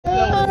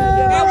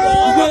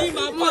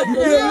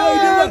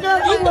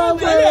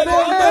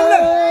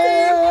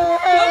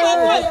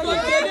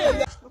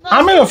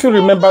How many of you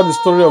remember the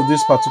story of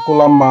this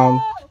particular man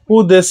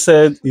who they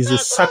said is a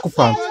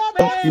psychopath?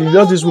 He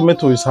lured these women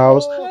to his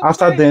house,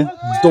 after then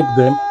dug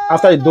them,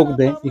 after he dug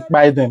them, he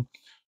killed them.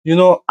 You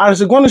know,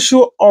 as going to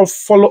show or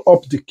follow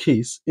up the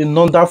case in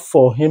order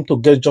for him to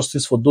get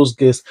justice for those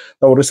guests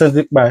that were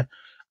recently by.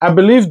 I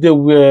believe there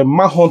were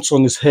manhunts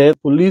on his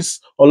head. Police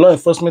or law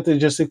enforcement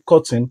agency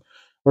caught him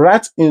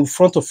right in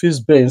front of his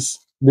bench.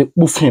 They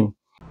moved him.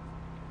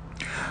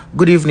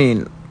 Good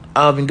evening.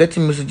 I've been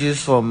getting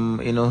messages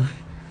from,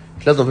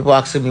 lots of people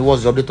asking me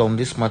what's the update on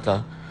this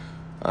matter.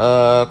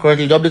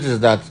 Currently, the update is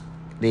that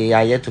they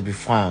are yet to be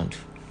found.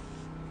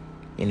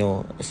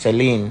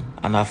 Celine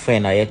and her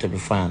friend are yet to be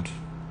found.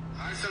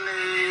 Hi,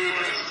 Celine.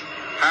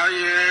 How are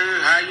you?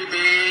 How you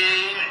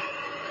been?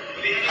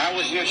 How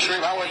was your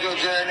trip? How was your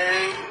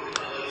journey?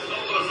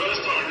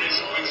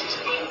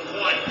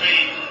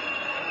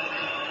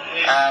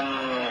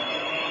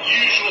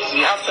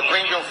 You have to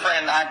bring your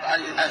friend.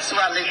 I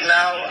swear I live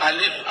now.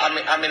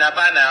 I'm in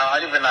Aba now. I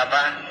live in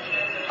Aba.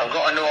 I've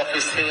got a new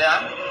office here.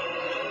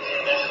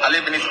 I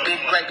live in this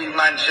great big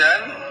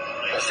mansion.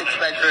 Got 6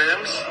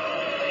 bedrooms.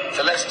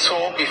 So let's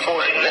talk before,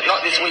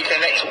 not this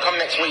weekend, come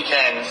next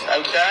weekend,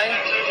 okay?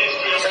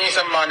 Send you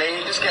some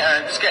money. Just get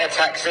a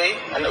taxi,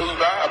 an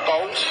Uber, a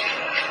Bolt.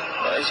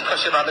 It's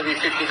cost you about maybe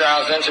 50,000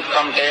 to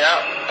come here,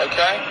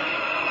 okay?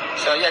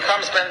 So yeah,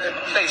 come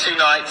stay 2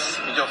 nights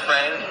with your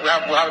friend.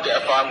 We'll have a bit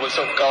of fun. We'll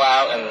sort of go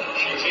out and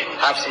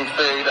have some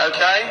food,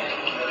 okay?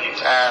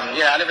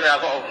 Yeah, I live in there.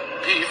 I've got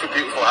a beautiful,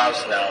 beautiful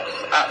house now.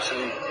 It's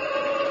absolutely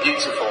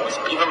beautiful. It's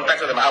even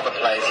better than my other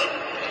place.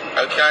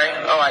 Okay?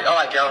 All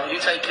right, girl. You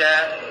take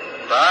care.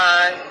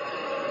 Bye.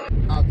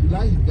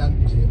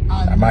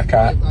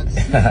 Amaka,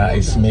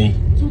 it's me,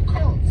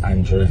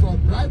 Andrew.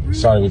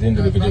 Sorry, we didn't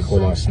do the video call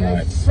last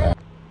night.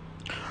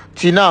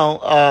 Till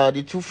now,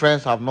 the 2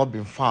 friends have not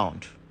been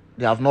found.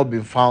 They have not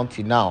been found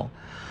till now.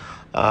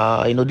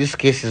 This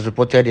case is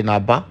reported in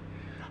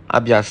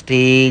Abia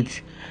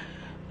State,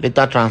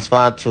 later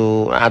transferred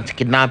to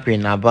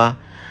kidnapping in Aba,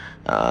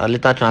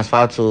 later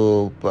transferred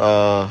to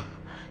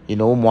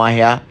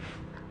Umuahia.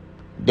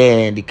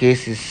 Then the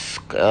case is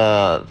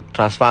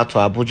transferred to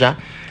Abuja.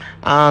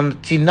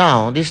 And till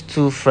now, these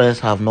 2 friends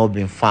have not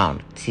been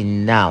found. Till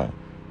now,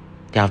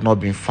 they have not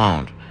been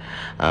found.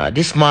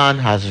 This man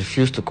has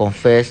refused to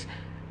confess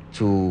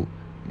to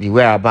the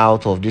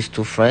whereabouts of these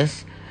 2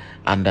 friends.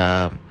 And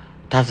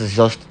that is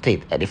just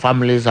it. The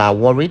families are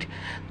worried.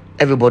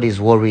 Everybody is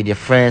worried. Their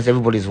friends,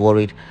 everybody is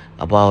worried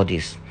about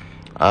this.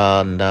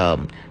 And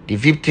the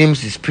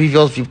victims, his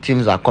previous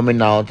victims, are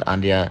coming out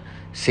and they are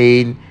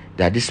saying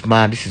that this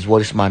is what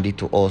this man did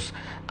to us.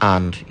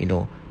 And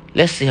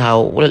let's see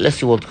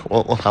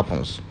what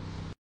happens.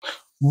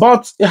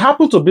 But it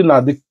happened to be now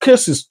the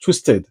case is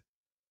twisted.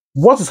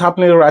 What is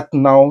happening right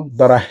now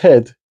that I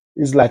heard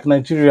is like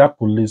Nigeria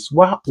police.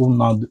 Why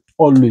now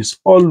always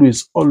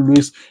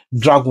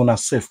drag on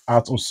herself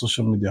out on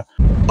social media?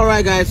 All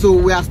right, guys. So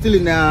we are still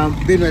in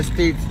Benue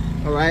State.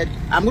 All right.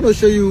 I'm going to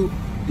show you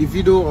the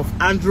video of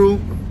Andrew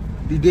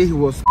the day he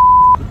was.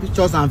 The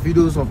pictures and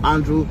videos of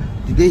Andrew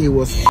the day he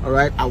was. All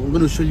right. I'm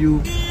going to show you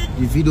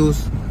the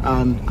videos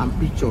and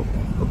picture.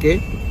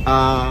 Okay.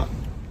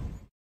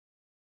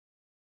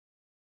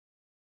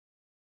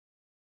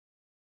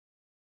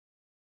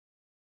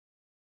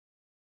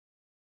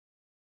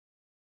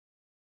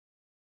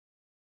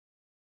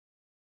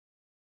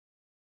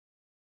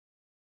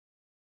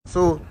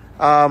 So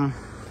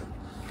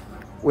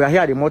we are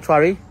here at the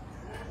mortuary.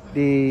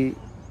 The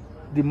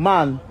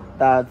man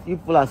that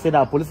people are saying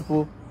that police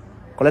people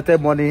collected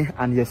money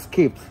and he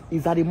escaped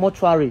is at the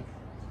mortuary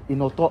in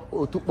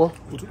Otukpo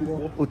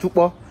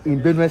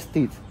in Benue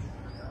State.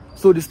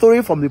 So the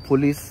story from the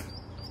police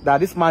that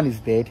this man is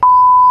dead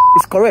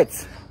is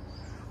correct.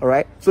 All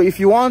right. So if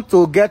you want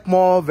to get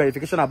more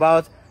verification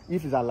about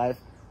if he's alive,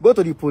 go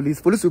to the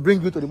police. Police will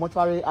bring you to the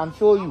mortuary and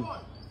show you.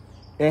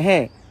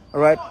 All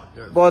right.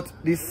 Yes. But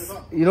this,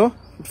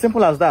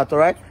 simple as that. All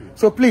right.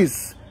 So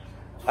please,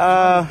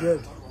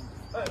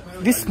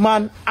 this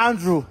man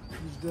Andrew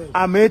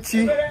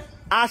Amechi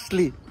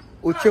Ashley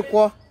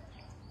Ochekwa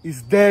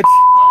is dead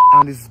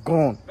and is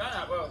gone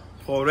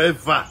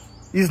Forever.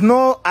 He's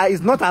not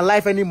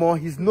alive anymore.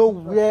 He's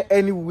nowhere,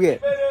 anywhere.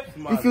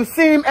 If you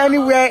see him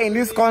anywhere in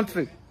this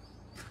country,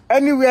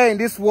 anywhere in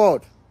this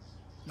world,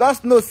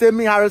 just know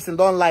Sammy Harrison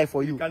don't lie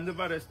for you. He can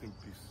never rest in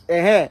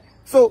peace.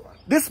 So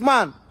this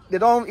man, he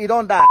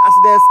don't die. As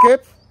they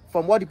escaped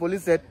from what the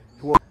police said,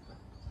 he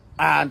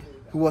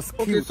was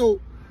killed. Okay, so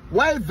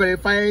while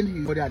verifying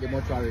his body at the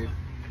mortuary,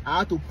 I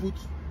had to put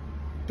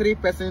 3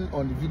 persons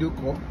on the video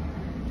call.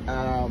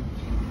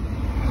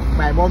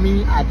 My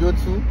mommy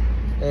Adiotu,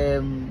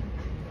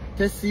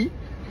 Tessie,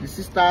 the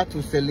sister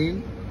to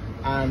Celine,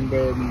 and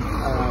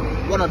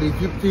one of the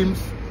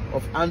victims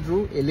of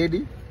Andrew, a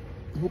lady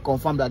who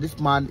confirmed that this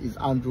man is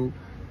Andrew.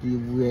 They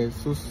were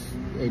so,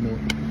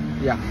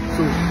 yeah.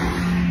 So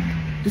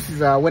this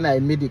is when I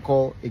made the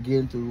call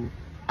again to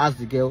ask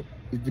the girl,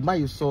 is the man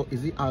you saw,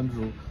 is it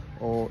Andrew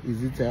or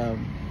is it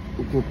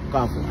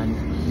Ukokafu? And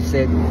she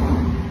said,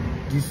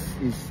 this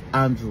is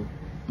Andrew.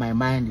 my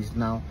mind is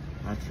now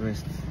at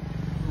rest.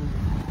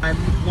 And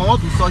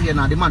what we saw here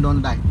now, the man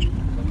don't die.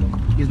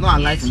 He's not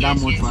alive in that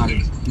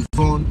mortuary. He's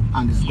gone,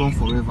 and he's gone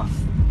forever.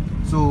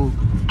 So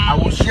I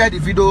will share the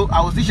video. I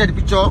will still share the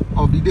picture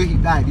of the day he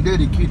died, the day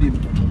they killed him,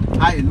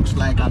 how it looks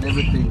like and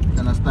everything. You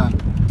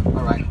understand?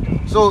 All right.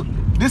 So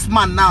this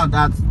man now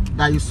that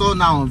you saw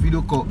now on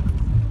video call,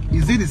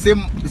 is it the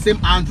same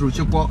Andrew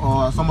Chukwu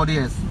or somebody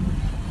else?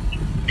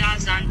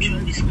 That's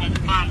Andrew. It's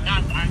confirmed.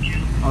 That's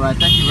Andrew. All right.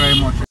 Thank you very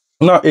much.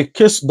 Now, a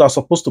case that's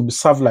supposed to be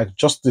served like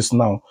justice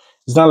now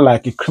is not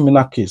like a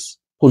criminal case.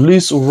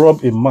 Police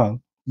rob a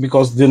man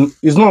because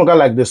it's no longer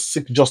like they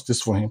seek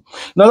justice for him.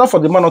 In order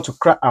for the man not to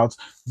cry out,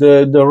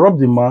 they rob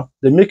the man,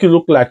 they make it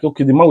look like,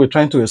 okay, the man we're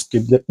trying to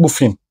escape, they poof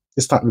him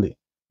instantly.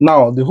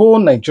 Now, the whole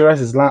Nigeria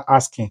is now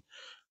asking,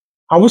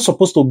 are we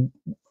supposed to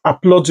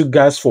applaud you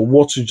guys for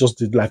what you just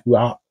did? Like,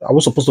 are we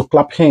supposed to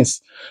clap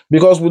hands?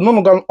 Because we no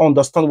longer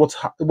understand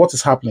what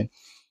is happening.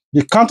 The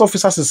account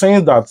officers is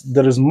saying that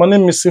there is money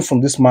missing from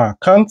this man's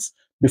account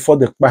before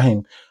they buy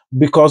him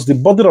because the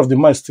body of the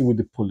man is still with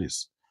the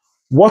police.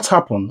 What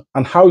happened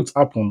and how it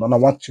happened, and I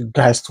want you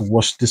guys to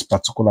watch this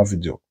particular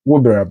video. We'll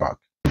be right back.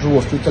 Andrew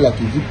was treated like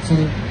a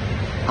victim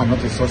and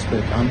not a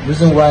suspect. And the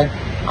reason why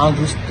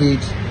Andrew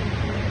stayed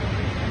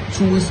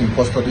 2 weeks in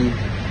custody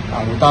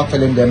without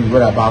telling them the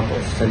whereabouts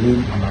of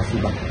Celine and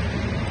Asiba.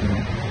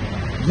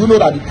 You know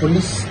that the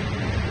police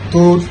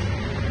told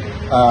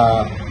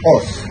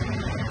us.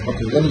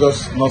 Okay, let me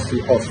just not say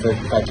us, but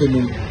if I came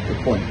in the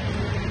point.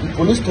 The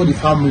police told the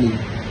family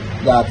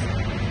that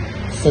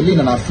Celine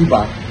and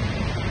Asiba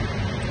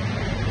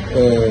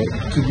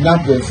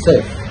kidnapped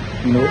themselves,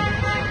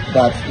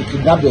 that they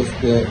kidnapped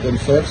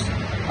themselves,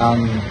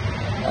 and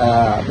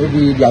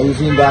maybe they are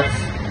using that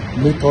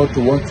method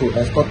to want to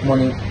extort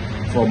money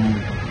from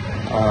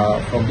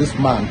this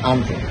man,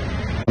 Andrew.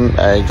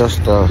 I just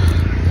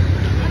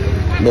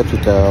met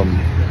with the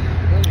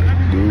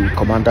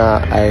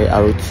commander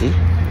IROT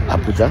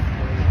Abuja.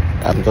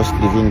 I'm just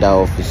leaving that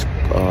office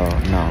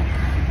now.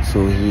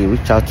 So he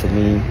reached out to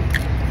me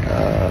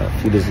a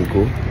few days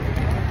ago,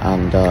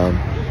 and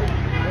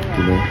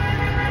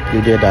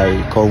he did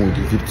I call with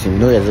the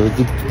victim. As a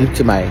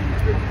victim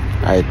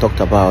I talked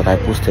about, I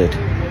posted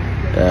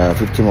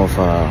victim of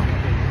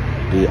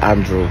the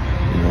Andrew,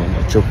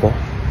 Chukwu,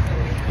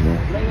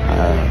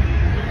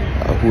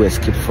 who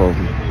escaped from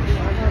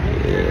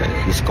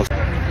his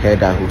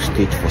header who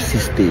stayed for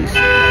 6 days,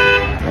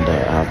 and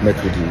I've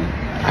met with the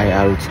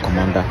IROT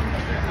commander.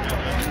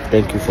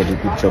 Thank you for the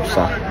good job,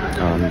 sir,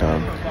 and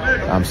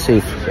I'm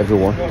safe,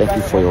 everyone. Thank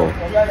you for your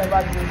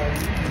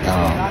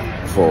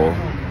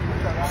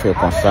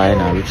concern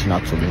and reaching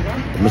out to me,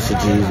 the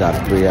messages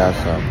and prayers.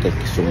 Thank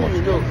you so much.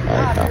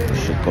 I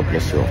appreciate. God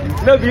bless you all.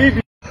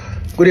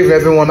 Good evening,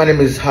 everyone. My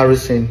name is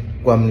Harrison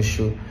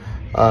Gwamnishu.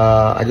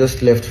 I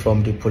just left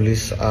from the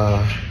police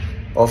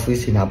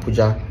office in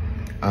Abuja,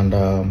 and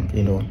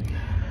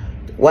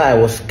why I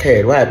was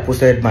scared, why I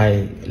posted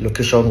my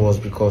location was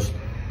because,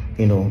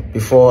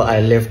 before I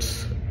left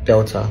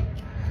Delta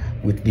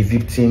with the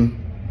victim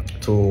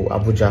to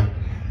Abuja,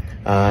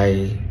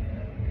 I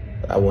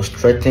was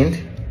threatened,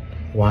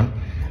 one,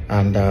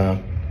 and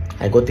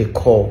I got a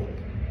call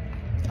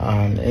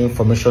and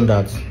information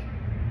that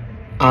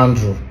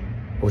Andrew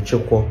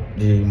Ochekwo,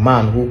 the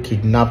man who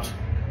kidnapped,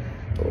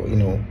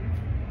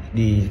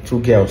 the 2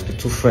 girls, the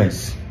 2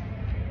 friends,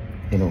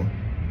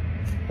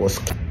 was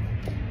killed.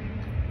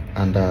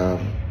 And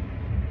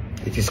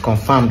it is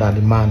confirmed that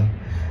the man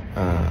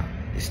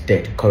is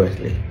dead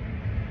currently,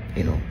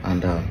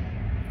 and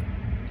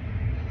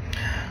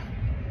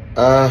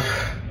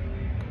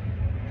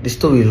the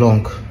story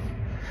long.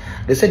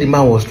 They said the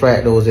man was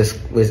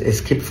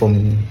escaped from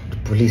the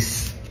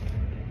police.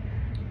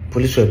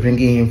 Police were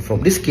bringing him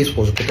from. This case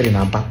was located in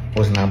Aba,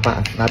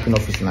 kidnapping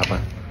office in Aba.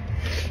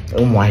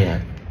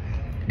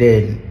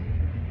 Then,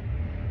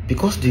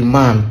 because the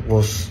man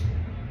was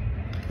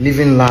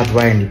living large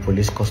while in the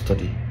police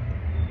custody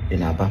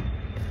in Aba,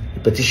 the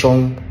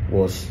petition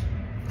was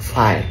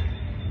filed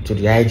to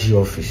the IG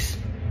office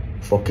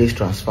for case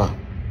transfer.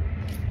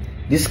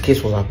 This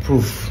case was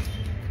approved,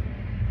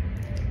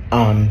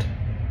 and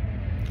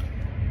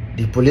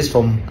the police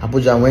from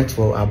Abuja went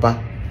to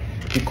Aba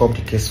to pick up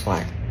the case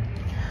file.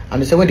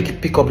 And they said when they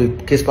pick up the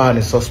case file and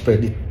the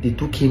suspect, they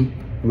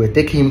were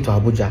taking him to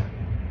Abuja.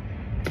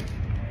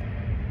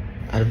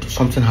 And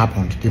something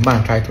happened. The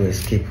man tried to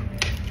escape,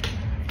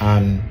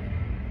 and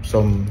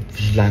some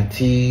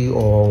vigilante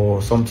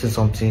or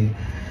something,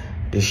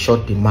 they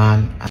shot the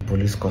man at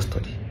police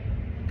custody.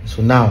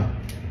 So now,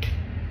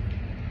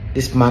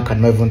 this man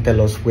cannot even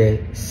tell us where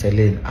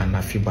Celine and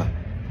Afiba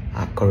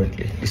are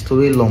currently. The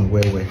story long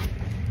where.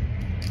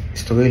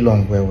 Story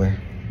long where.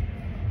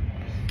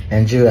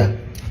 Nigeria,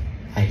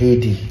 I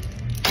hate you.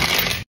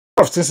 A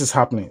lot of things is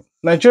happening.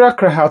 Nigeria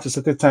cried out a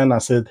certain time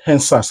and said,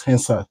 "Hensas."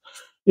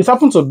 It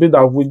happened to be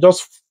that we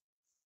just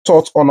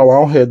thought on our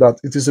own head that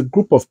it is a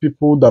group of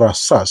people that are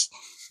SARS.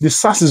 The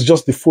SARS is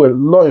just the full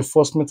law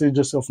enforcement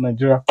agency of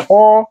Nigeria.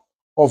 All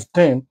of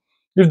them,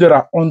 If there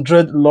are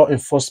 100 law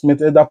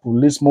enforcement, either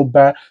police,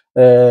 mobile,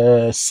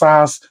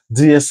 SARS,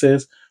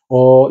 DSS,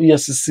 or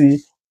ESCC,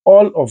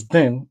 all of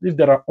them, if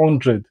there are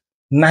 100,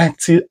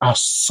 90 are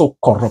so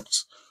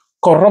corrupt.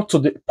 Corrupt to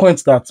the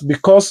point that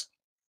because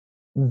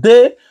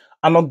they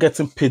are not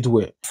getting paid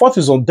well. What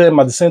is on them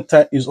at the same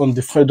time is on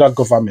the federal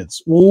government,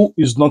 who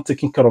is not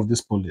taking care of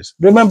this police.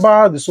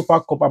 Remember the Super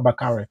Copper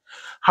Bakare,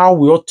 how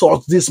we all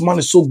thought this man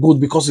is so good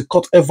because he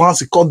caught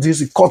Evans, he caught this,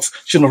 he caught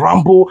Shin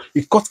Rambo,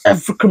 he caught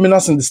every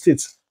criminals in the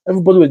state.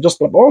 Everybody was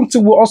just like,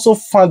 until we also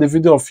found a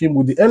video of him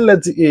with the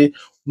LDA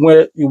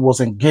where he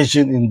was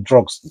engaging in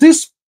drugs.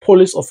 These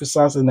police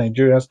officers in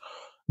Nigeria,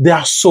 they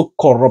are so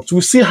corrupt.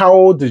 We see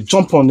how they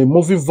jump on a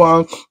movie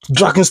van,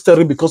 dragging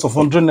steering because of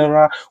 100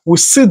 naira. We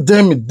see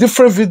them in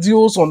different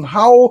videos on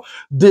how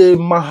they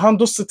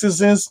manhandle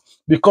citizens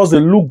because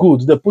they look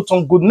good. They put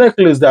on good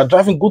necklace. They are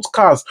driving good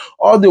cars.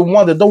 All they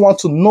don't want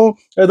to know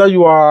whether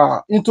you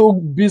are into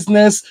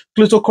business,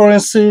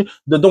 cryptocurrency.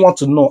 They don't want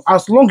to know.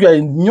 As long as you are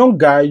a young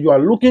guy, you are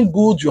looking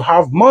good, you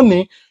have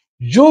money,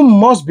 you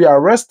must be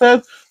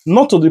arrested,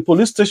 not to the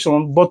police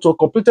station, but to a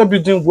completed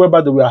building whereby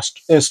they will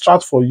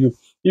extract for you.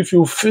 If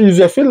you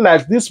feel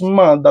like this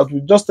man that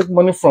we just take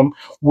money from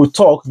will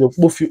talk, they'll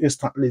move you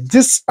instantly.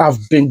 This have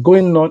been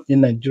going on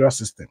in Nigeria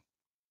system.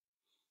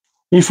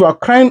 If you are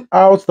crying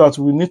out that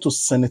we need to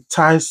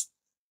sanitize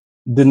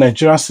the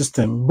Nigerian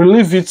system,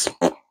 believe it,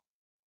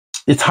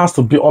 it has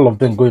to be all of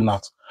them going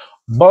out.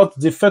 But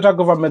the federal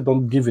government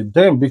don't give it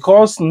them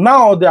because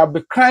now they have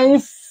been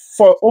crying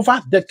for over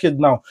a decade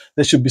now.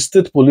 There should be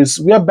state police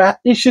whereby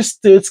each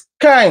state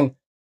can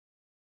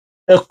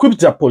equip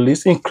their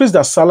police, increase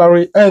their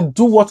salary, and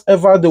do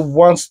whatever they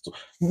want to.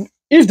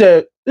 If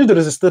there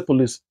is a state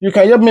police, you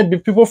can hear maybe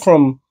people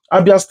from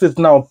Abia State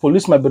now,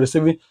 police might be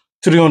receiving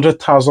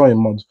 300,000 a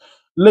month.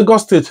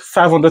 Lagos State,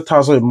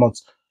 500,000 a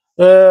month.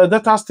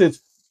 Delta State,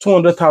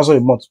 200,000 a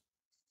month.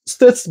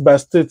 State by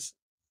state,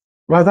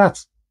 like that.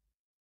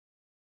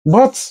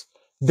 But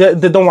they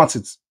don't want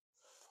it.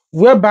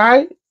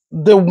 Whereby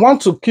they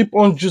want to keep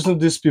on using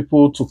these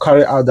people to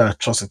carry out their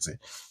atrocity.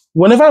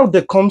 Whenever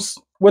it comes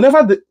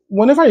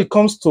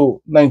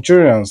to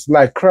Nigerians,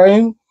 like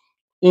crime,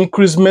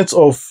 increment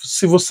of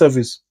civil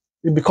service,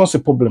 it becomes a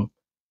problem.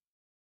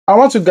 I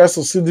want you guys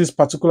to see this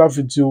particular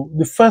video.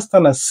 The first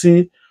time I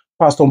see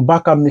Pastor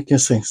Mbaka making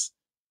sense,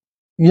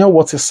 hear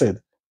what he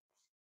said.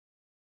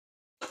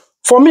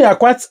 For me, I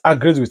quite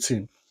agreed with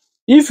him.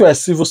 If you're a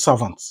civil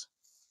servant,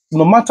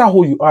 no matter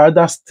who you are,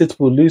 either state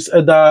police,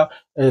 either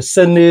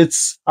Senate,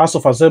 House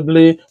of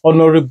Assembly,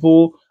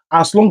 honorable,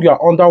 as long as you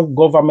are under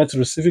government,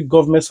 receiving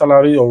government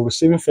salary or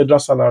receiving federal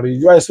salary,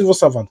 you are a civil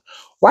servant.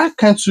 Why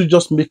can't you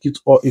just make it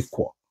all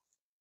equal?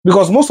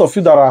 Because most of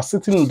you that are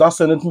sitting in that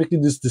Senate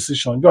making this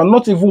decision, you are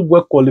not even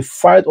well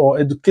qualified or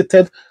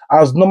educated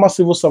as normal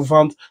civil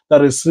servant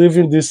that is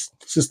receiving this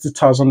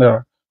 60,000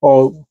 naira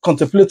or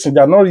contemplating.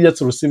 They are not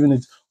yet receiving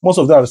it. Most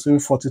of them are receiving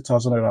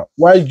 40,000 naira.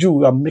 While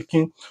you are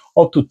making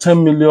up to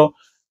 10 million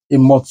a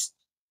month.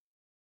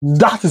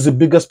 That is the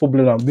biggest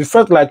problem now. We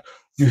felt like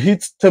you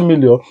hit 10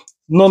 million,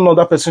 no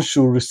other person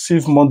should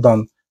receive more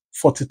than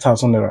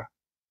 40,000 naira.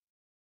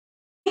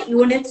 He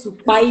wanted to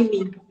buy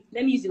me.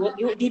 Let me use the word.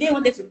 He didn't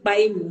want to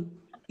buy me.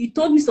 He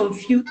told me some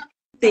few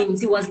things.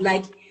 He was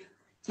like,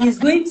 he's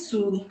going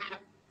to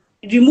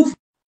remove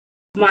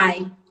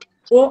my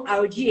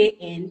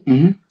ORGAN.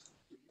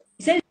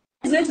 He said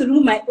he's going to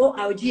remove my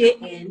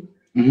ORGAN.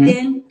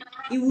 Then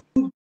he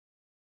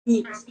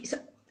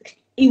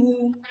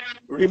will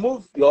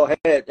remove your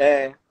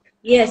head.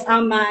 Yes,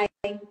 and my.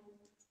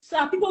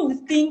 So people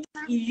will think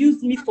he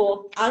used me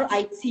for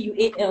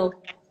RITUAL.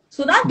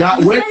 So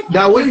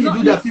when you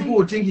do that, people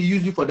will think he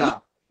used you for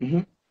that.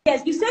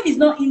 Yes, you said he's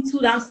not into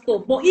that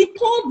stuff, but he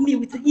told me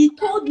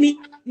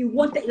he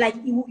wanted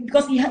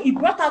because he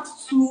brought out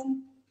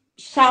two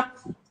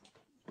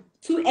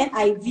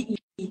NIVE.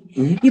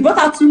 He brought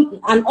out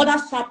another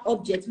sharp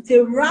object with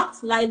a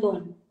wrapped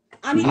nylon,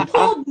 and he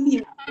told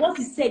me what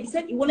he said. He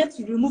said he wanted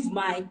to remove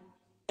my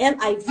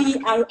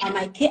LIVR and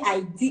my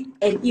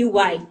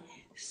KIDNEY.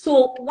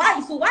 So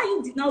why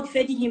you now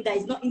defending him that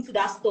he's not into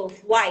that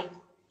stuff? Why?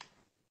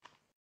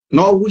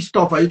 No, which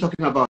stuff are you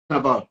talking about?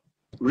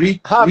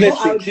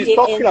 Harvesting. She's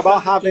talking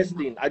about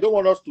harvesting. I don't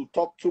want us to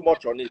talk too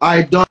much on it.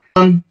 I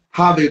don't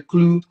have a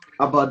clue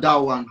about that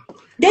one.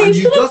 Then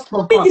you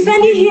shouldn't be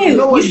defending him.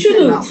 You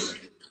shouldn't.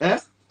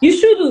 You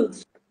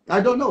shouldn't.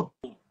 I don't know.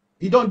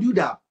 You don't do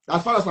that.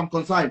 As far as I'm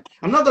concerned,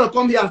 I'm not gonna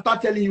come here and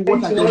start telling you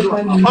what I don't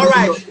know. All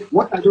right.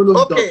 What I don't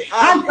know. Okay.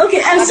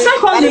 And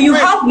secondly, you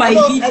have my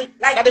video.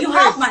 Like you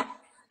have my.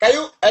 Can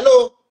you?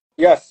 Hello.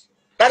 Yes.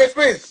 That is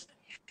Prince.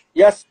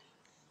 Yes.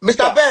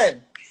 Mr.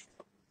 Ben.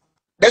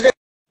 There's a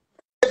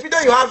video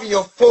you have in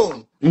your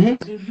phone.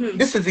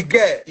 This is the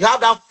girl. You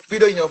have that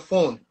video in your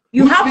phone.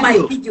 You have my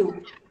video.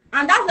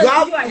 And that's the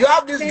video you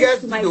have this girl's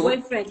to my video.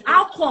 boyfriend.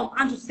 How come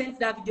Andrew sent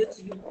that video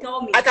to you?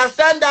 Tell me. I can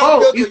send that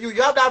video to you.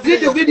 You have that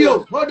video.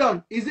 Video. Hold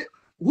on. Is it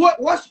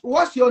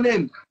what's your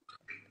name?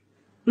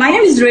 My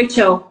name is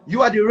Rachel.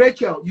 You are the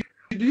Rachel.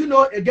 Do you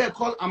know a girl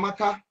called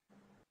Amaka?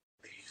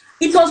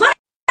 It was when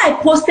I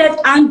posted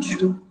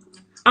Andrew,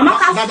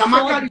 Amaka that saw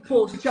Amaka the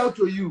post. reached out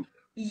to you.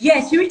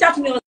 Yes, she reached out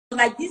to me. Was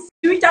like this.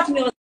 She reached out to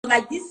me. Was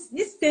like this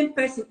same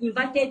person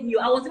invited me.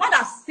 I was the one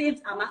that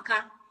saved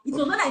Amaka. It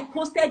was when I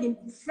posted, the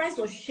friends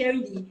were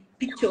sharing the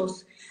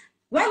pictures.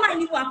 When my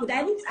new happened,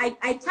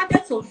 I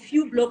chatted some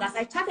few bloggers.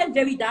 I chatted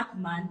Very Dark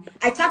Man.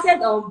 I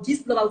chatted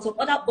this blogger with some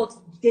other, but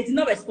they did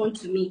not respond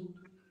to me.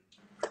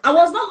 I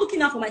was not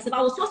looking out for myself.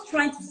 I was just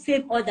trying to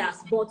save others,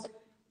 but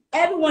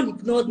everyone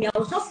ignored me. I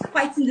was just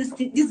fighting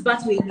this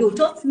battle alone,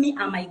 just me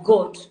and my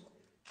God.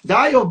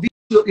 That your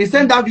video. He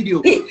sent that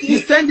video. He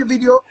sent the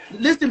video.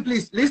 Listen,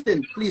 please.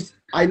 Listen, please.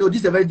 I know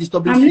this is a very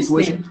disturbing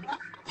situation. Listening.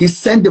 He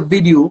sent the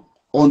video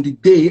on the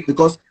day,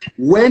 because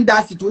when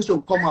that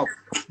situation come out,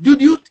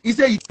 he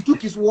said he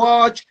took his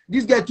watch,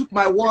 this guy took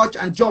my watch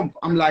and jumped.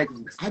 I'm like,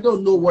 I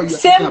don't know what you're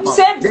talking about.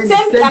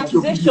 Same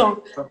accusation.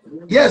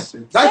 Yes,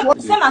 that's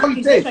what same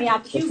accusation. He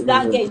accused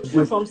that guy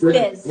from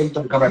stairs. Yes.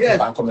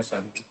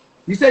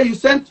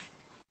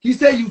 He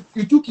said you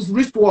took his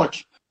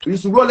wristwatch,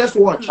 his Rolex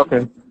watch.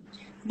 Okay.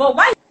 But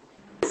why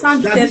is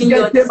Andrew telling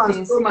you all these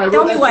things?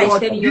 Tell me why he's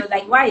telling you,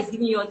 like, why he's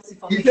giving you all this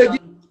information.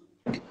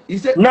 He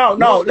said, now,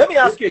 let me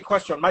ask you a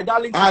question. My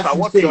darling sister,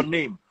 what's your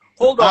name?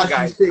 Hold on,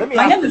 guys. Let me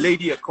ask the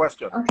lady a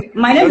question. Okay.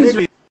 My name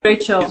is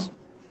Rachel.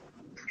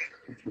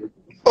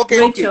 Okay,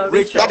 Rachel.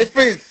 That is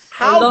Prince.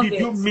 How did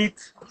you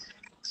meet?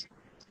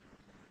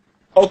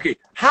 Okay,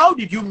 how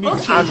did you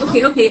meet Andrew?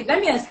 Okay.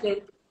 Let me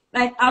explain.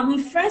 Like, I've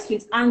been friends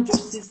with Andrew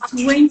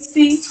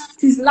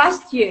since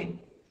last year.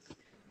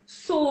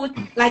 So,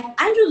 like,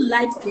 Andrew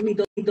lied to me.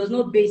 He does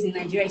not base in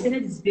Nigeria. He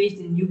said he's based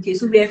in UK.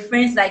 So we are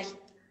friends. Like,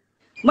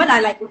 when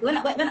I'm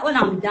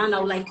down, I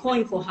will like call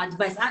him for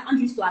advice.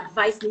 Andrew used to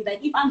advise me.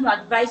 Like, if Andrew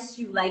advised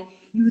you, like,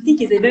 you think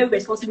he's a very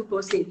responsible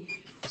person.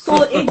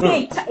 So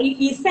again,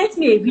 he sent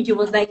me a video.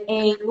 Was like,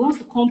 he wants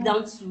to come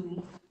down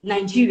to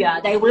Nigeria.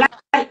 That he would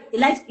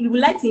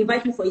like to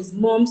invite me for his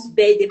mom's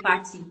birthday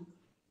party.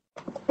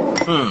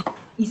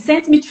 He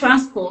sent me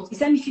transport. He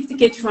sent me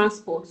 50K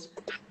transport.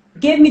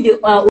 Gave me the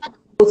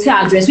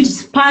hotel address, which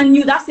is pan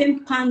new. That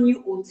same pan new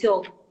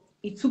hotel.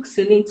 He took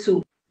Celine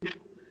to.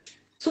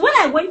 So when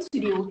I went to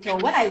the hotel,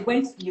 I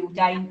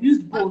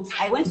used both.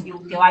 I went to the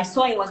hotel. I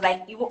saw it was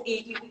like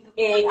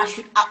I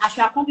should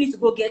accompany to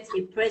go get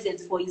a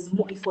present for his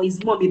mom, a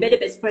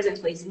birthday present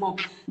for his mom.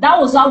 That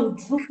was how we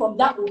drove from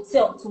that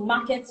hotel to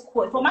Market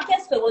Square. From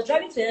Market Square, I was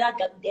driving to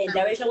another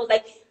direction. I was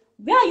like,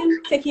 where are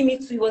you taking me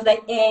to? He was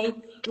like, he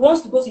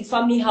wants to go to his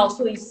family house,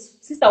 so his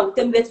sister would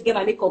tell me where to get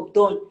my makeup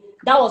done.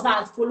 That was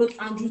how I followed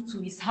Andrew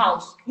to his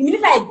house.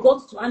 Immediately I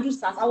got to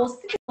Andrew's house, I was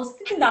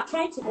sitting there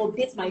trying to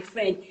update my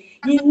friend.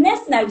 The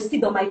next thing I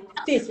received on my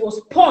face was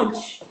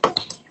punch.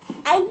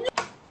 I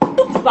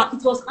looked back,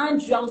 it was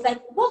Andrew. I was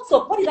like, what's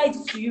up? What did I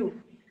do to you?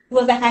 He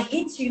was like, I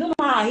hate you. You don't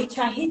know how I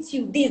hate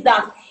you, this,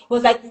 that. He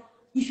was like,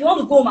 if you want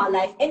to go my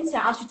life, anything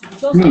I ask you to do,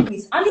 just do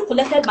it. Andrew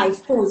collected my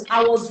phones.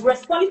 I was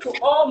responding to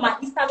all my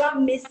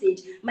Instagram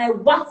message, my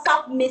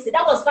WhatsApp message.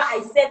 That was why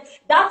I said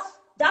that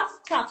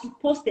chat you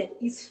posted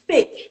is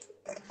fake.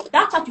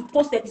 That chat you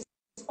posted is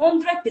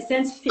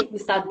 100% fake,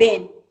 Mr.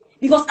 Ben.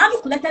 Because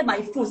Andrew collected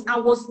my phones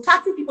and was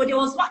chatting people.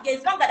 There's one guy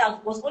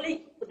that was so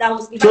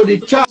the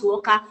chat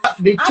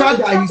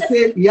that he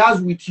said he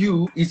has with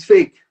you is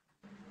fake.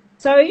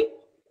 Sorry?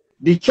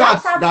 The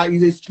chat that he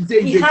has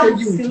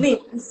with Celine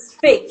is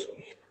fake.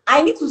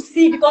 I need to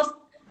see, because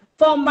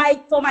for my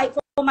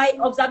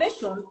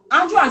observation,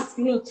 Andrew and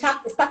Celine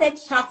started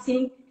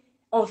chatting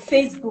on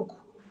Facebook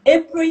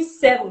April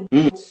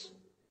 7th.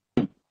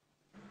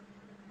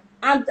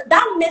 And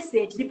that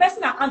message, the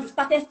person that Andrew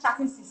started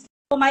chatting since,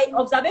 for my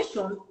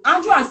observation,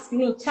 Andrew and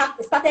Celine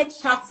started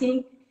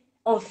chatting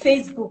on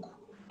Facebook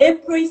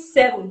April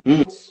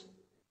 7th.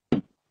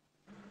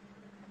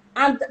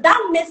 And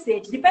that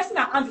message, the person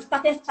that Andrew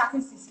started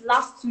chatting since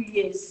last 2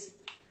 years.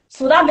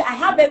 So that I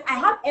have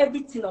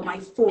everything on my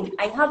phone.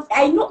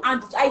 I know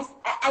Andrew. I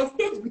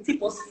stayed with him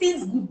for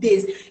 6 good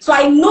days. So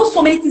I know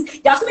so many things.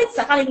 There are so many things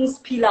I can't even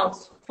spill out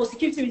for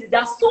security reasons. There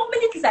are so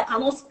many things I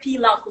cannot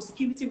spill out for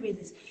security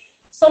reasons.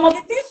 Some of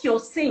the things you're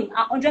saying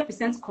are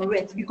 100%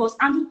 correct, because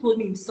Andrew told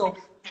me himself,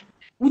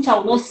 which I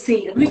will not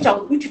say, which I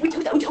will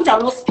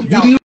not spill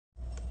out.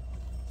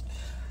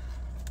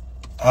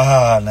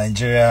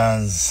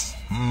 Nigerians,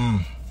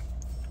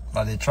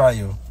 but they try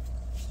you.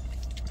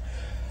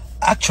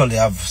 Actually,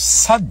 I've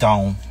sat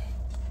down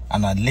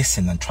and I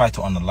listened and tried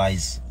to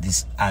analyze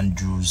this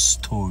Andrew's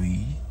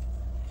story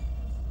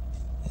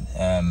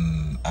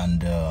and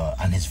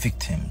his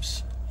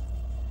victims,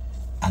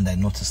 and I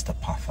noticed the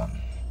pattern.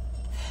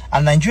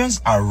 And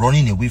Nigerians are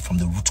running away from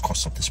the root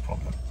cause of this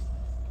problem.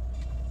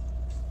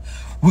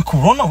 We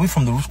could run away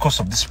from the root cause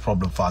of this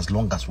problem for as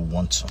long as we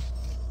want to,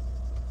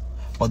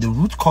 but the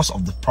root cause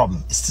of the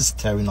problem is still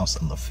staring us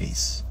in the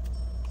face.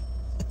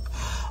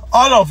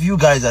 All of you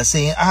guys are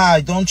saying,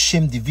 don't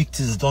shame the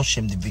victims, don't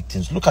shame the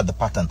victims. Look at the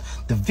pattern.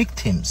 The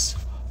victims,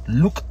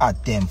 look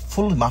at them.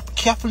 I've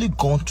carefully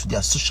gone to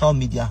their social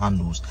media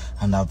handles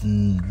and I've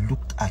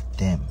looked at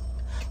them,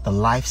 the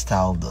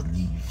lifestyle they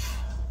live.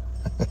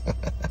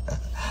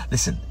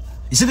 Listen,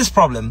 you see this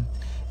problem?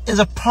 is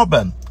a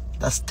problem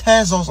that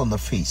stares us on the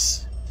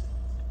face.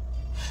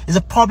 It's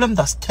a problem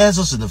that stares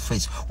us in the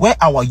face, where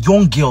our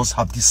young girls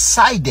have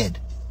decided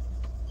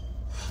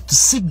to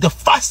seek the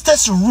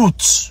fastest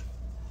route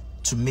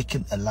to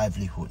making a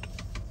livelihood.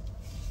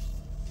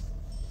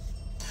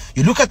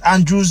 You look at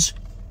Andrew's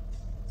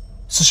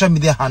social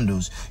media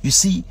handles, you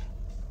see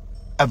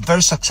a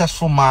very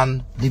successful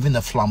man living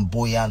a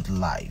flamboyant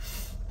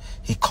life.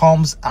 He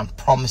comes and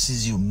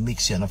promises you,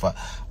 makes you an offer.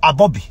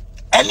 Bobby,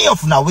 any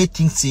of now way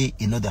things say,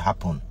 you know, they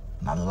happen.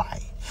 Not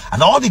lie.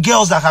 And all the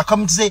girls that are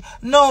coming to say,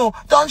 no,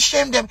 don't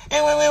shame them.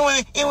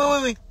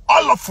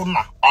 All of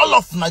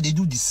them, they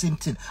do the same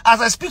thing.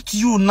 As I speak to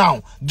you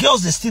now,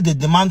 girls, they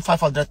demand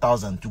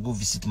 500,000 to go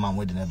visit man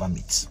where they never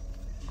meet.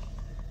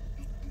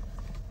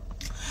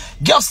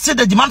 Girls say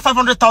they demand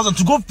 500,000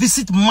 to go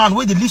visit man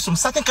where they live some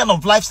certain kind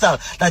of lifestyle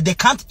that they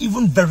can't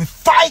even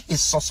verify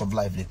his source of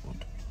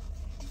livelihood.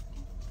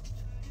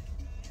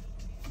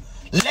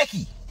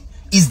 Lekki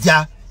is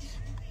their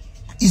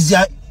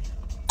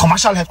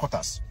commercial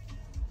headquarters.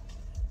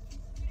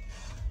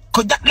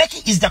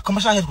 Lekki is their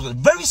commercial headquarters.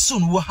 Very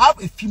soon we'll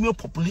have a female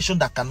population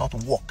that cannot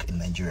walk in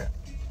Nigeria.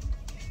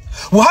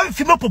 We'll have a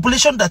female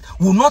population that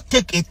will not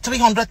take a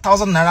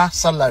 300,000 naira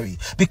salary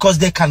because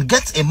they can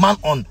get a man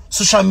on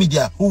social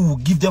media who will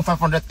give them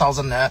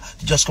 500,000 naira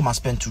to just come and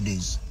spend 2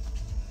 days.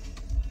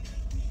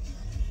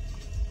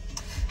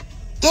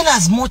 In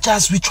as much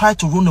as we try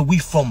to run away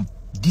from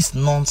this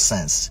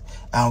nonsense,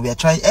 and we are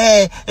trying,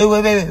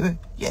 wait.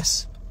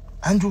 Yes,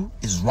 Andrew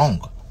is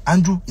wrong.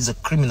 Andrew is a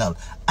criminal.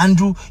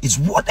 Andrew is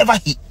whatever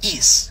he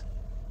is.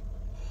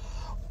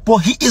 But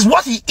he is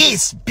what he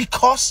is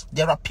because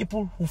there are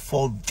people who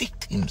fall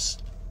victims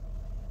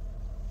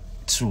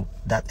to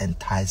that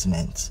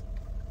enticement.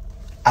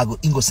 I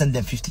go send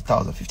them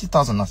 50,000.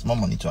 50,000 is more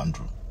money to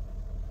Andrew.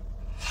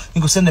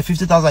 You go send them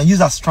 50,000, use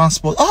as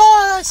transport.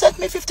 Oh, send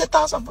me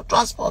 50,000 for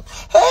transport.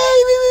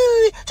 Hey,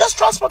 wait. Just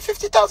transport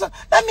 50,000.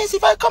 That means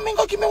if I come in,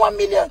 go give me 1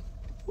 million.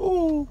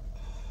 Ooh.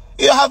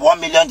 You have 1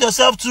 million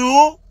yourself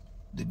to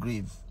the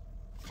grave.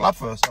 Clap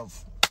for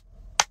yourself.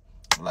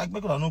 Like,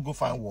 make I no go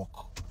find work.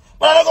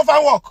 But I don't go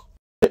find work.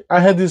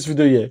 I heard this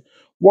video here.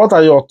 What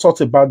are your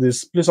thoughts about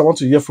this? Please, I want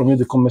to hear from you in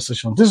the comment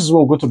section. This is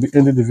where we're going to be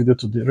ending the video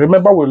today.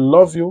 Remember, we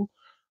love you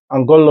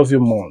and God love you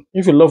more.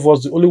 If you love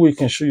us, the only way you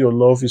can show your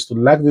love is to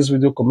like this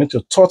video, comment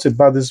your thoughts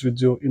about this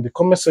video in the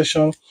comment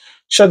section,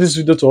 share this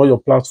video to all your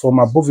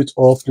platforms. Above it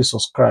all, please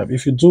subscribe.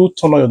 If you do,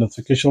 turn on your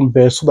notification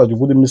bell so that you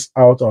wouldn't miss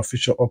out our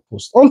future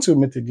uploads. Until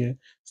we meet again,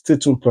 stay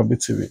tuned to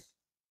Amechi TV.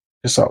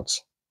 Peace out.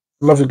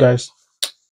 Love you guys.